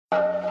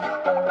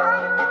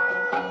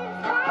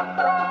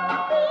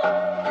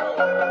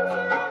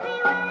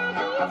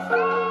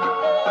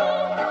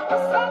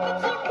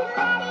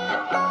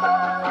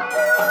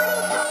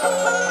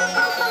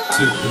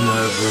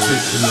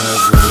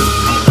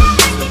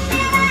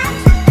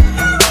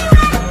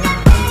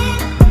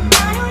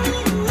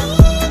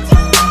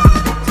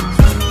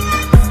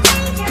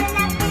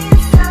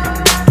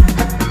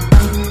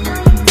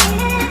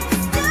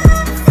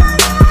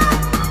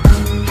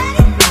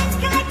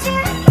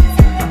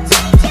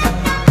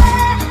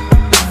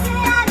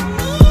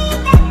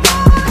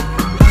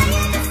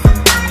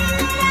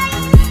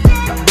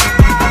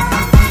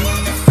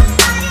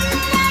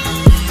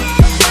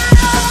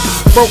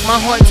Broke my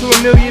heart to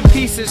a million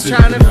pieces,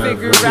 trying to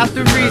figure out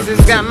the reasons.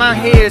 Got my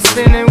head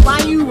spinning, why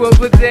you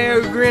over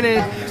there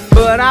grinning?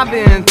 But I've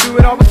been through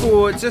it all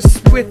before,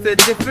 just with a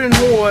different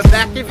whore.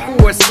 Back and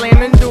forth,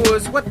 slamming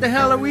doors, what the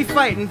hell are we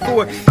fighting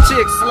for?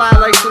 Chicks lie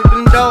like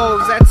sleeping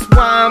dogs, that's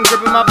why I'm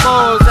gripping my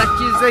balls.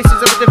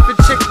 Accusations of a different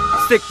chick,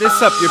 stick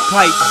this up your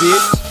pipe,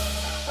 bitch.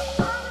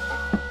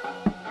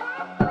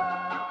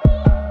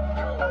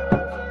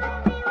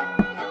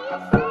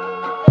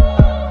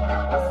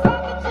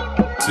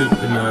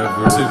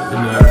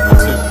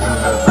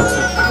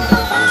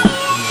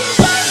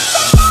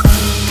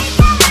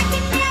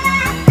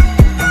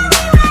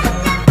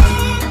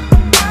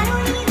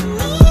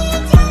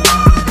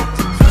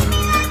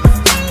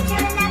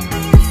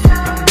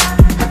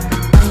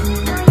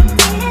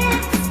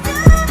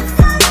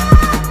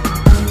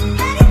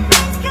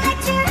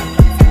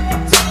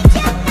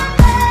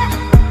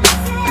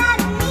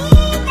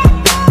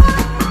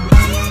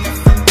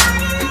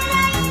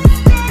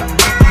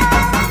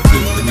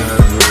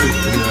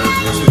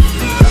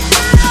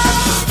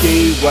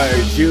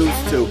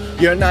 Used to.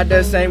 You're not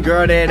the same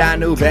girl that I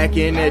knew back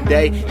in the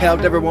day.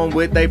 Helped everyone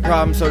with their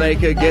problems so they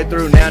could get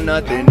through. Now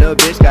nothing, the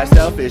bitch got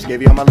selfish.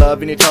 Gave you all my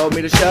love and you told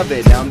me to shove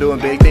it. Now I'm doing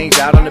big things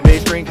out on the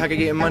big screen, I could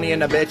get money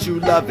and I bet you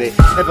love it.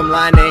 If I'm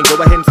lying then go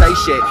ahead and say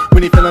shit.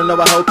 When you feeling low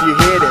I hope you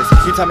hear this.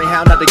 You tell me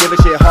how not to give a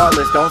shit,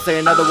 heartless. Don't say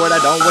another word, I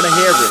don't wanna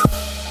hear it.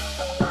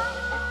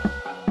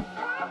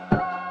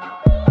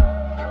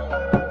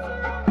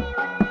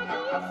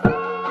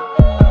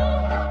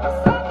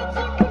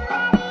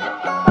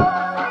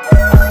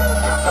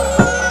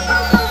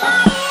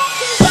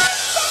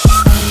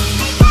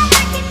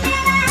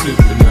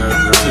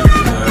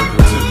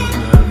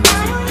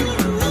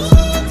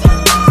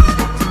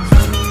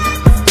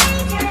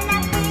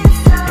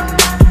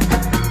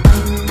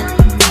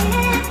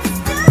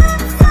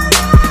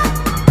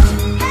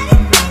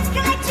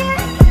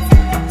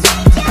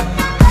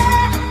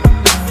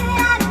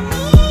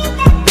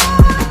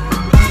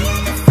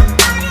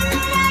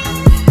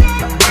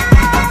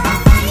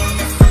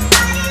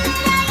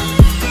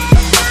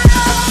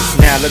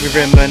 Let me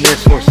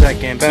reminisce for a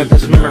second about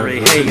this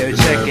memory. Hey yo,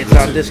 check it.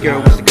 Thought this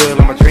girl was the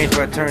girl on my dreams,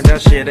 but turned out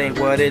shit ain't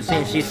what it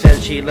seems. She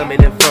said she loved me,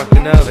 then fucked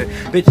another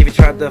bitch. If you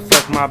tried to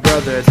fuck my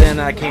brother, then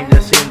I came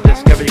to see and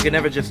discover you could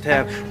never just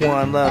have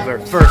one lover.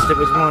 First it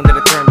was one, then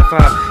it turned to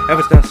five.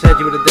 Ever done said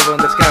you were the devil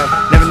in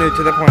disguise. Never knew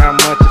to the point how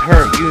much it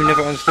hurt. You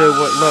never understood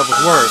what love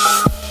was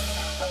worth.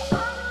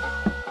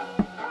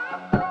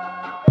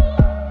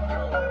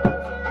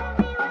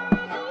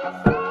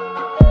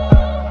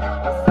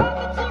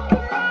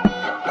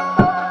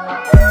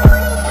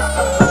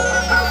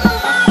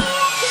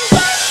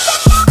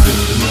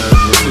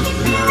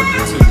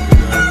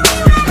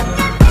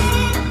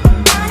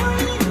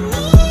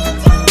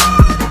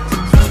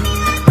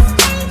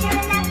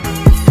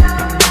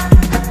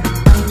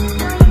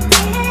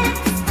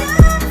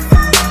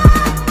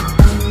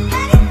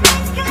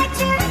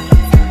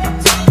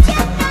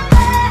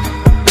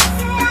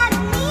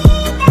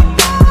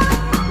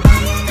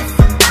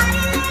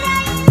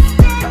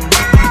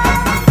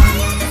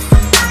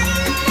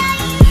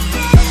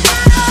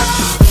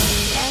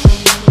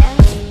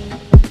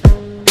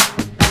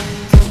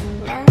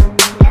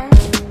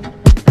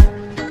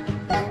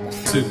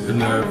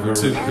 Supernova,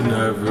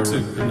 supernova,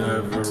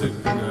 supernova,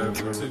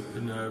 supernova,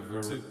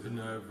 supernova,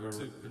 supernova,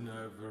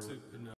 supernova, supernova.